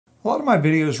A lot of my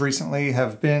videos recently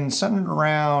have been centered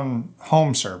around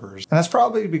home servers, and that's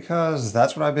probably because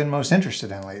that's what I've been most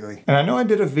interested in lately. And I know I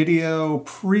did a video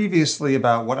previously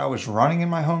about what I was running in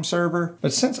my home server,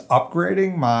 but since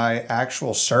upgrading my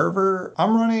actual server,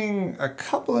 I'm running a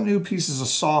couple of new pieces of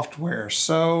software.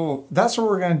 So that's what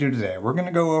we're going to do today. We're going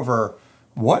to go over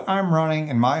what I'm running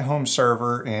in my home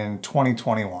server in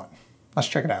 2021. Let's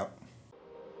check it out.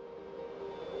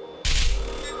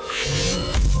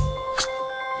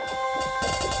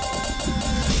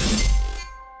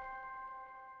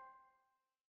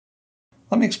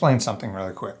 Let me explain something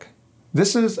really quick.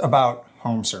 This is about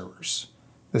home servers.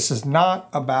 This is not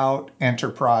about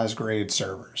enterprise grade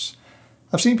servers.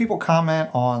 I've seen people comment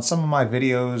on some of my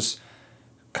videos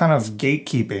kind of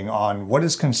gatekeeping on what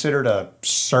is considered a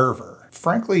server.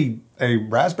 Frankly, a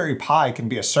Raspberry Pi can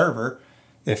be a server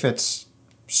if it's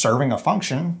serving a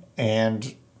function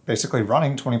and basically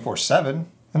running 24/7.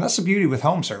 And that's the beauty with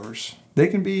home servers. They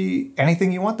can be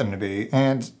anything you want them to be.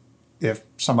 And if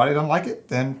somebody doesn't like it,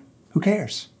 then who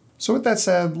cares? So with that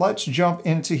said, let's jump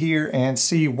into here and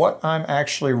see what I'm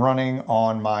actually running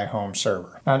on my home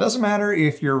server. Now, it doesn't matter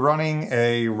if you're running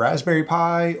a Raspberry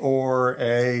Pi or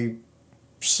a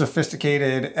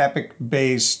sophisticated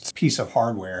EPYC-based piece of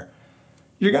hardware.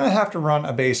 You're gonna have to run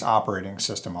a base operating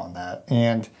system on that.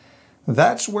 And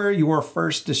that's where your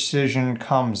first decision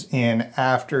comes in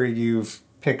after you've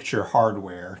picked your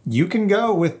hardware. You can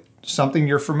go with something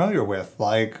you're familiar with,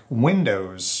 like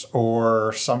Windows,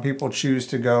 or some people choose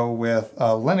to go with a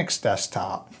Linux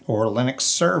desktop or Linux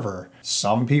server.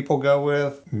 Some people go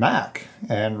with Mac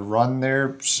and run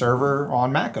their server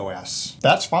on macOS.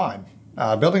 That's fine.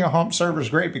 Building a home server is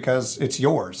great because it's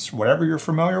yours. Whatever you're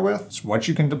familiar with, it's what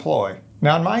you can deploy.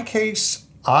 Now, in my case,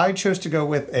 I chose to go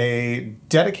with a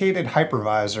dedicated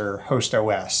hypervisor host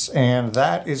OS, and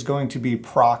that is going to be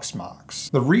Proxmox.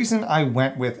 The reason I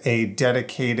went with a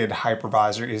dedicated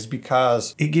hypervisor is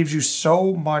because it gives you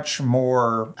so much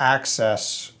more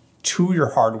access to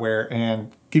your hardware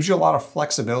and gives you a lot of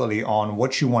flexibility on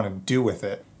what you want to do with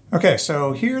it. Okay,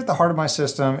 so here at the heart of my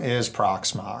system is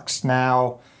Proxmox.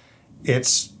 Now,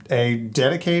 it's a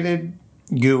dedicated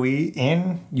GUI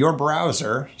in your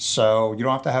browser, so you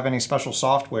don't have to have any special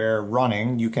software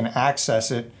running. You can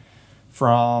access it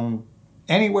from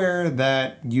anywhere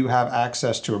that you have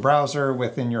access to a browser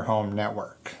within your home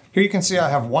network. Here you can see I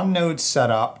have one node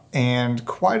set up and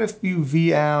quite a few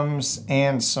VMs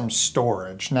and some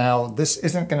storage. Now, this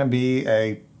isn't going to be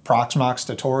a Proxmox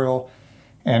tutorial,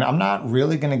 and I'm not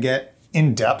really going to get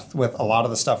in depth with a lot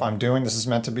of the stuff I'm doing. This is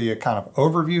meant to be a kind of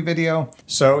overview video.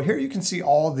 So here you can see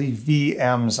all the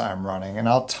VMs I'm running, and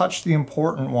I'll touch the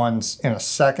important ones in a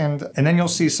second, and then you'll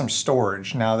see some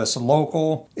storage. Now, this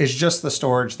local is just the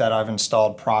storage that I've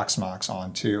installed Proxmox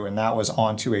onto, and that was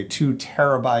onto a 2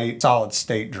 terabyte solid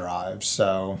state drive.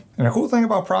 So, and the cool thing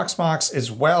about Proxmox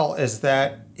as well is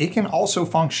that it can also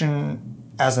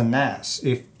function as a NAS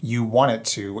if you want it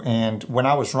to. And when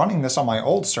I was running this on my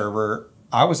old server,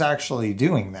 I was actually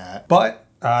doing that. But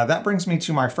that brings me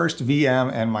to my first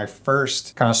VM and my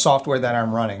first kind of software that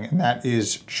I'm running, and that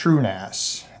is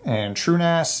TrueNAS. And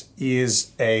TrueNAS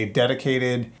is a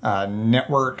dedicated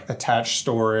network attached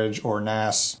storage or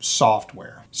NAS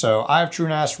software. So I have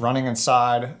TrueNAS running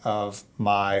inside of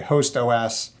my host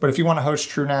OS, but if you want to host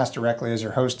TrueNAS directly as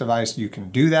your host device, you can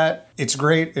do that. It's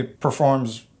great. It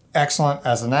performs excellent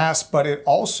as a NAS, but it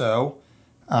also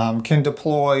can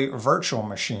deploy virtual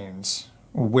machines,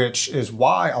 which is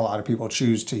why a lot of people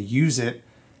choose to use it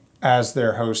as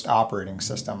their host operating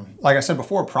system. Like I said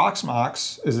before,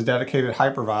 Proxmox is a dedicated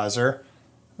hypervisor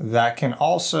that can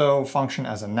also function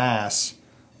as a NAS,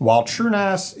 while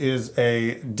TrueNAS is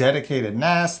a dedicated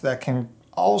NAS that can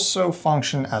also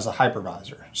function as a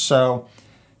hypervisor. So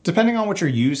depending on what your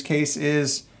use case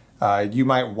is, you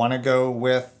might want to go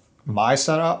with my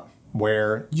setup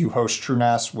where you host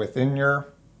TrueNAS within your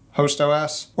host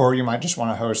OS, or you might just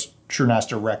want to host TrueNAS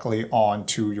directly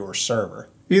onto your server.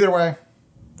 Either way,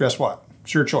 guess what?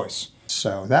 It's your choice.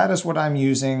 So that is what I'm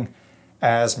using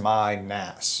as my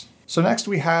NAS. So next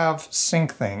we have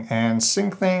Syncthing, and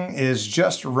Syncthing is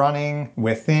just running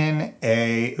within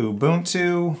a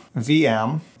Ubuntu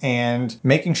VM and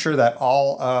making sure that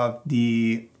all of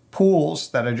the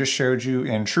pools that I just showed you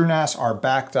in TrueNAS are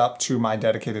backed up to my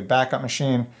dedicated backup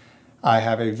machine. I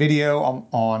have a video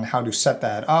on how to set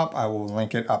that up. I will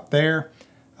link it up there.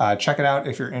 Check it out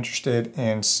if you're interested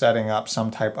in setting up some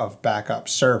type of backup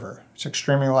server. It's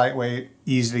extremely lightweight,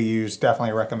 easy to use,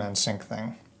 definitely recommend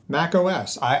Syncthing.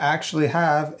 macOS. I actually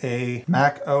have a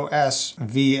macOS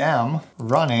VM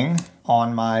running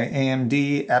on my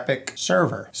AMD EPYC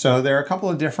server. So there are a couple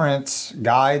of different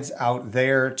guides out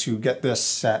there to get this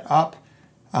set up.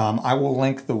 I will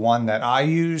link the one that I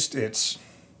used. It's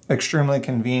extremely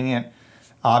convenient.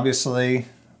 Obviously,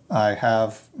 I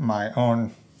have my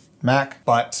own Mac,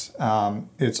 but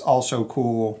it's also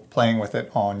cool playing with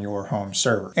it on your home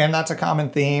server. And that's a common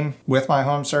theme with my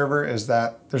home server, is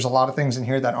that there's a lot of things in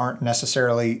here that aren't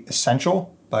necessarily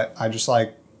essential, but I just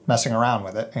like messing around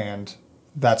with it, and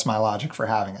that's my logic for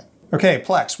having it. Okay,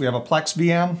 Plex. We have a Plex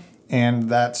VM, and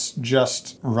that's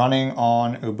just running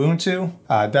on Ubuntu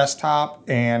desktop.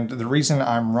 And the reason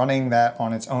I'm running that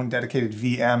on its own dedicated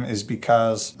VM is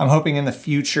because I'm hoping in the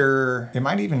future, it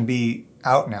might even be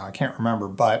out now, I can't remember,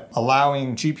 but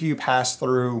allowing GPU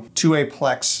pass-through to a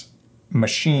Plex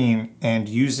machine and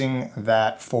using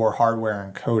that for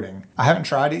hardware encoding. I haven't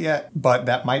tried it yet, but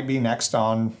that might be next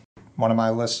on one of my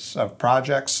lists of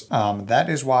projects. That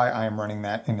is why I am running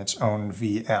that in its own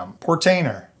VM.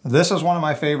 Portainer. This is one of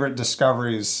my favorite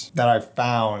discoveries that I've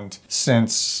found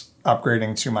since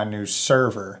upgrading to my new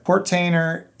server.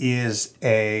 Portainer is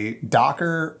a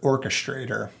Docker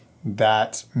orchestrator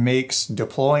that makes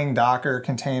deploying Docker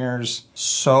containers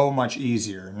so much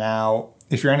easier. Now,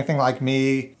 if you're anything like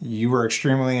me, you were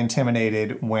extremely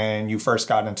intimidated when you first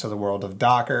got into the world of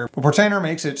Docker. But Portainer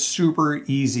makes it super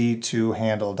easy to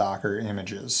handle Docker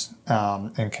images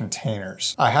and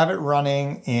containers. I have it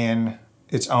running in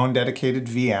its own dedicated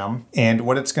VM, and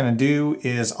what it's going to do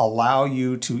is allow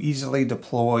you to easily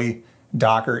deploy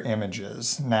Docker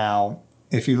images. Now,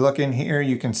 if you look in here,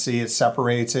 you can see it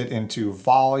separates it into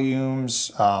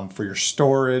volumes for your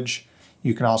storage.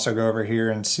 You can also go over here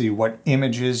and see what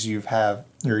images you have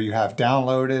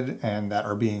downloaded and that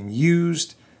are being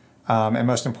used. And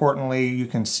most importantly, you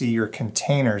can see your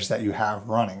containers that you have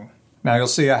running. Now you'll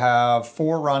see I have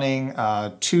 4 running,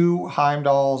 2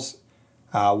 Heimdalls,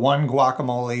 1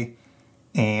 Guacamole,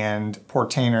 and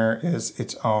Portainer is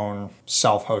its own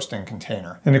self-hosting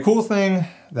container. And the cool thing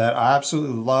that I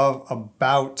absolutely love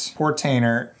about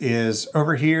Portainer is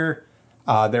over here,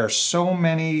 there are so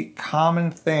many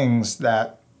common things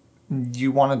that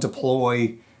you want to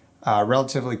deploy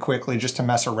relatively quickly just to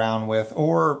mess around with,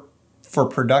 or for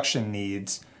production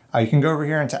needs. You can go over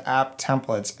here into app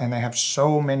templates, and they have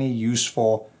so many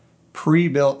useful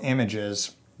pre-built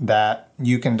images that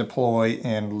you can deploy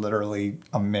in literally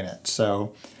a minute.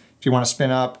 So if you want to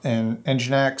spin up an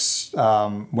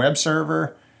Nginx web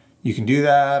server, you can do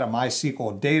that, a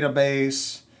MySQL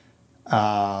database,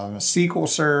 a SQL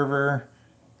server.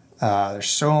 There's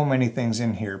so many things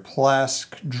in here. Plex,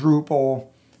 Drupal.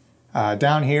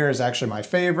 Down here is actually my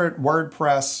favorite,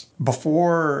 WordPress.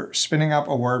 Before, spinning up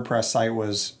a WordPress site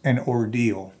was an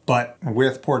ordeal, but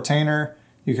with Portainer,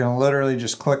 you can literally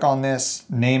just click on this,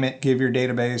 name it, give your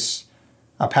database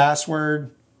a password,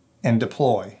 and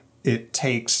deploy. It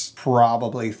takes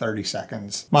probably 30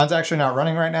 seconds. Mine's actually not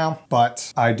running right now,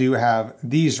 but I do have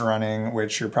these running,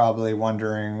 which you're probably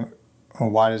wondering,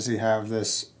 why does he have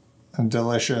this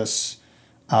delicious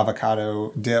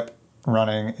avocado dip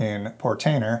running in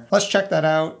Portainer? Let's check that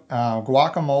out.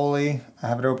 Guacamole, I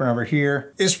have it open over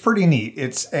here, is pretty neat.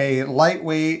 It's a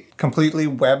lightweight, completely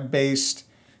web-based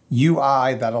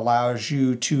UI that allows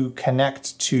you to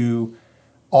connect to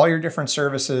all your different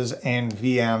services and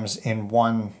VMs in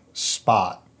one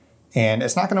spot. And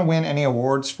it's not going to win any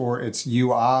awards for its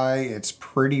UI. It's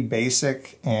pretty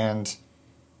basic and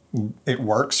it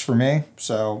works for me,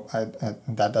 so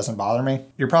that doesn't bother me.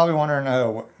 You're probably wondering,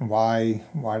 oh, why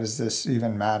does this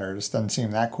even matter? This doesn't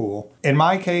seem that cool. In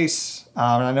my case,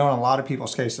 and I know in a lot of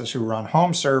people's cases who run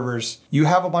home servers, you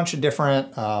have a bunch of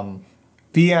different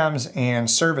VMs and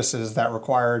services that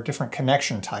require different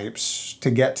connection types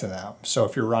to get to them. So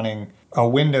if you're running a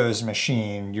Windows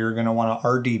machine, you're going to want to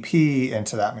RDP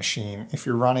into that machine. If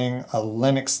you're running a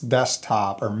Linux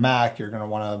desktop or Mac, you're going to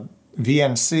want to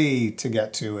VNC to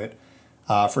get to it.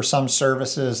 For some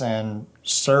services and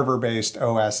server-based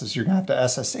OSs, you're going to have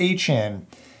to SSH in,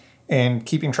 and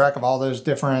keeping track of all those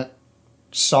different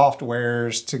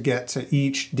softwares to get to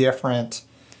each different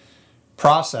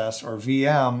process or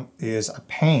VM is a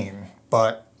pain,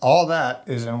 but all that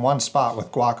is in one spot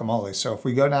with Guacamole. So if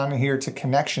we go down here to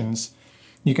connections,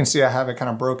 you can see I have it kind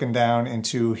of broken down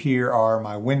into, here are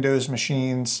my Windows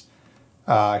machines,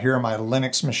 here are my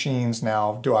Linux machines.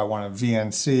 Now, do I want to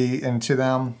VNC into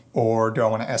them, or do I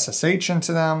want to SSH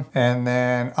into them? And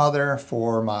then other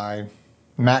for my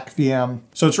Mac VM.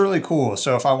 So it's really cool.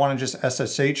 So if I want to just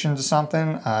SSH into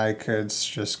something, I could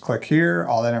just click here,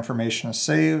 all that information is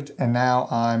saved, and now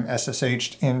I'm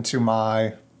SSH'd into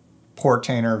my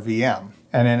Portainer VM.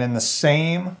 And then in the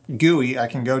same GUI, I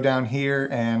can go down here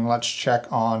and let's check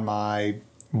on my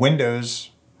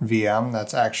Windows VM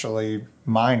that's actually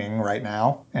mining right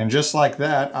now. And just like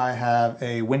that, I have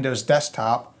a Windows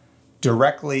desktop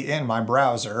directly in my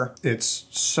browser. It's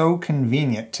so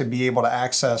convenient to be able to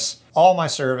access all my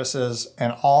services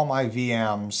and all my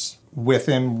VMs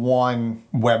within one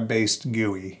web-based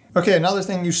GUI. Okay, another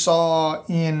thing you saw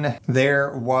in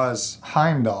there was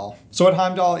Heimdall. So what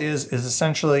Heimdall is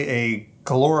essentially a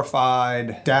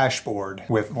glorified dashboard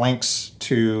with links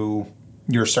to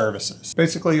your services.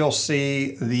 Basically, you'll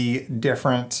see the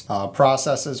different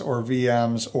processes or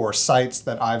VMs or sites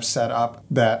that I've set up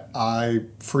that I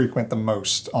frequent the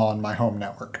most on my home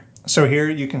network. So here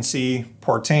you can see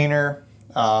Portainer,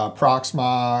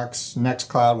 Proxmox,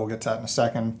 NextCloud, we'll get to that in a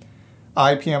second.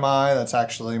 IPMI, that's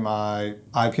actually my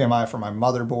IPMI for my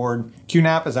motherboard.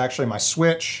 QNAP is actually my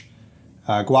switch.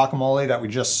 Guacamole that we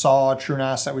just saw,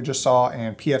 TrueNAS that we just saw,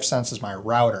 and pfSense is my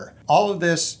router. All of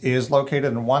this is located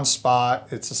in one spot.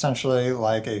 It's essentially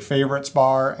like a favorites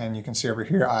bar, and you can see over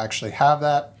here I actually have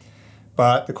that.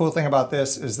 But the cool thing about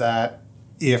this is that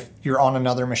if you're on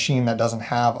another machine that doesn't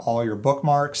have all your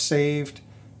bookmarks saved,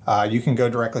 you can go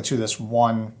directly to this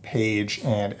one page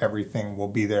and everything will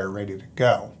be there ready to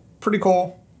go. Pretty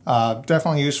cool,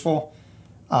 definitely useful.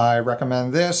 I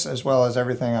recommend this as well as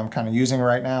everything I'm kind of using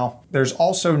right now. There's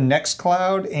also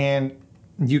NextCloud, and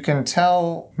you can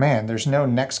tell, man, there's no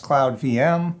NextCloud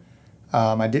VM.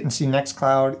 I didn't see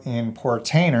NextCloud in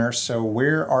Portainer, so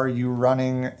where are you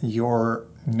running your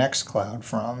NextCloud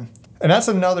from? And that's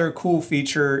another cool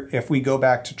feature if we go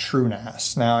back to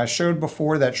TrueNAS. Now, I showed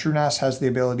before that TrueNAS has the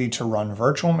ability to run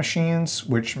virtual machines,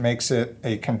 which makes it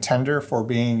a contender for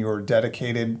being your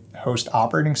dedicated host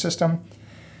operating system.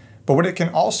 But what it can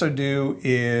also do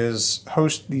is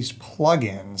host these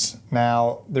plugins.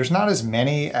 Now, there's not as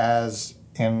many as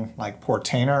in like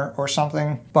Portainer or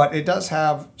something, but it does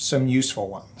have some useful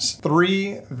ones.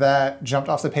 3 that jumped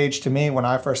off the page to me when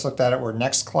I first looked at it were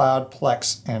NextCloud,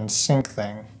 Plex, and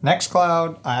Syncthing.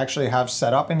 NextCloud I actually have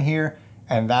set up in here,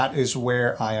 and that is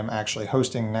where I am actually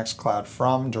hosting NextCloud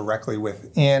from, directly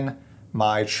within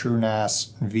my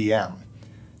TrueNAS VM.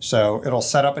 So it'll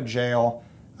set up a jail,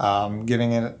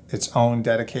 giving it its own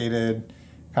dedicated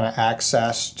kind of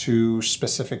access to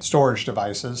specific storage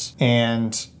devices,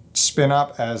 and spin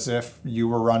up as if you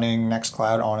were running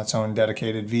NextCloud on its own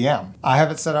dedicated VM. I have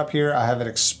it set up here. I have it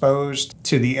exposed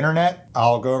to the internet.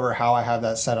 I'll go over how I have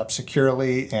that set up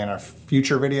securely in a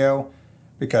future video,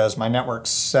 because my network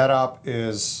setup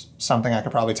is something I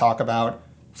could probably talk about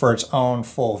for its own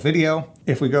full video.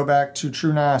 If we go back to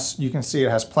TrueNAS, you can see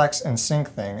it has Plex and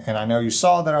Syncthing. And I know you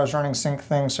saw that I was running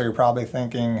Syncthing, so you're probably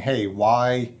thinking, hey,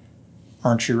 why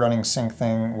aren't you running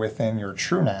Syncthing within your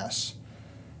TrueNAS?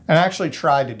 And I actually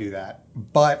tried to do that,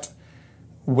 but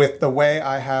with the way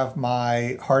I have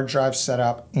my hard drive set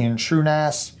up in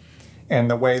TrueNAS and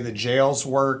the way the jails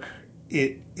work,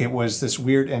 it was this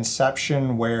weird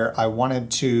inception where I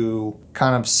wanted to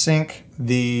kind of sync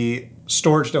the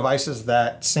storage devices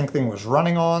that Syncthing was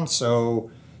running on. So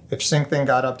if Syncthing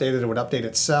got updated, it would update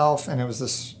itself, and it was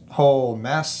this whole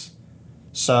mess.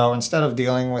 So instead of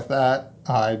dealing with that,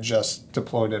 I just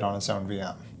deployed it on its own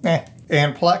VM.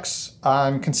 And Plex,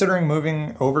 I'm considering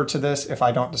moving over to this if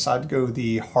I don't decide to go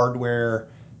the hardware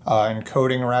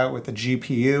encoding route with the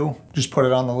GPU. Just put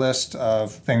it on the list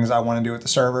of things I want to do with the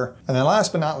server. And then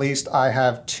last but not least, I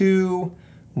have 2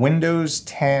 Windows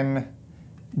 10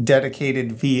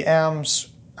 dedicated VMs,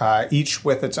 each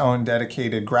with its own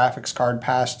dedicated graphics card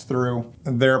passed through.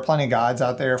 There are plenty of guides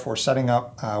out there for setting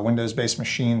up Windows-based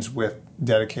machines with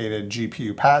dedicated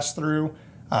GPU pass-through.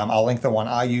 I'll link the one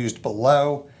I used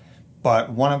below,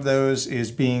 but one of those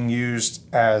is being used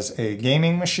as a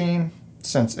gaming machine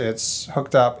since it's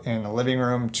hooked up in the living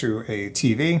room to a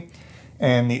TV.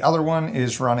 And the other one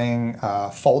is running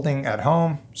folding at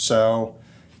home, so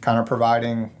kind of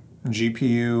providing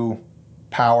GPU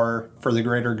power for the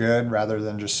greater good rather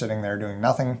than just sitting there doing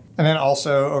nothing. And then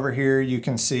also over here you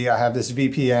can see I have this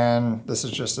VPN. This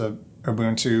is just a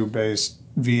Ubuntu-based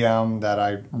VM that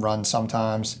I run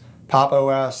sometimes. Pop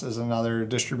OS is another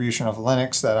distribution of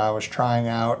Linux that I was trying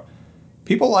out.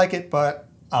 People like it, but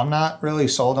I'm not really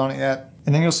sold on it yet.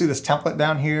 And then you'll see this template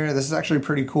down here. This is actually a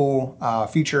pretty cool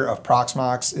feature of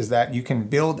Proxmox, is that you can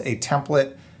build a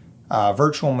template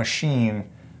virtual machine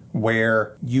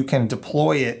where you can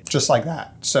deploy it just like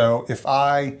that. So if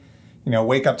I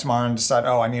wake up tomorrow and decide,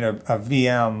 oh, I need a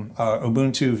VM,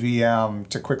 Ubuntu VM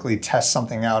to quickly test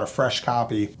something out, a fresh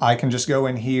copy, I can just go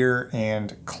in here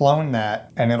and clone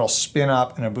that, and it'll spin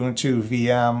up an Ubuntu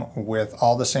VM with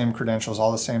all the same credentials,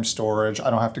 all the same storage. I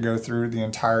don't have to go through the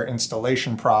entire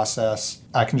installation process.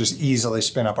 I can just easily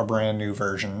spin up a brand new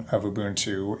version of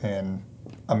Ubuntu in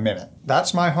a minute.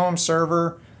 That's my home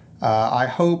server. I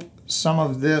hope some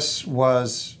of this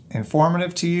was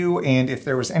informative to you, and if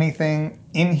there was anything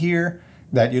in here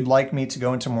that you'd like me to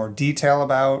go into more detail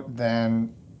about,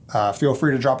 then feel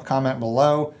free to drop a comment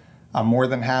below. I'm more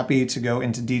than happy to go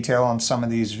into detail on some of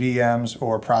these VMs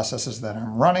or processes that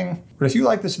I'm running. But if you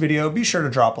like this video, be sure to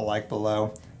drop a like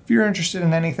below. If you're interested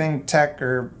in anything tech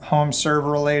or home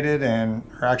server related and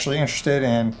are actually interested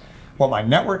in what my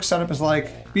network setup is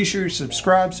like, be sure to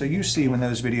subscribe so you see when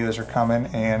those videos are coming,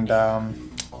 and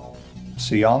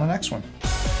see y'all in the next one.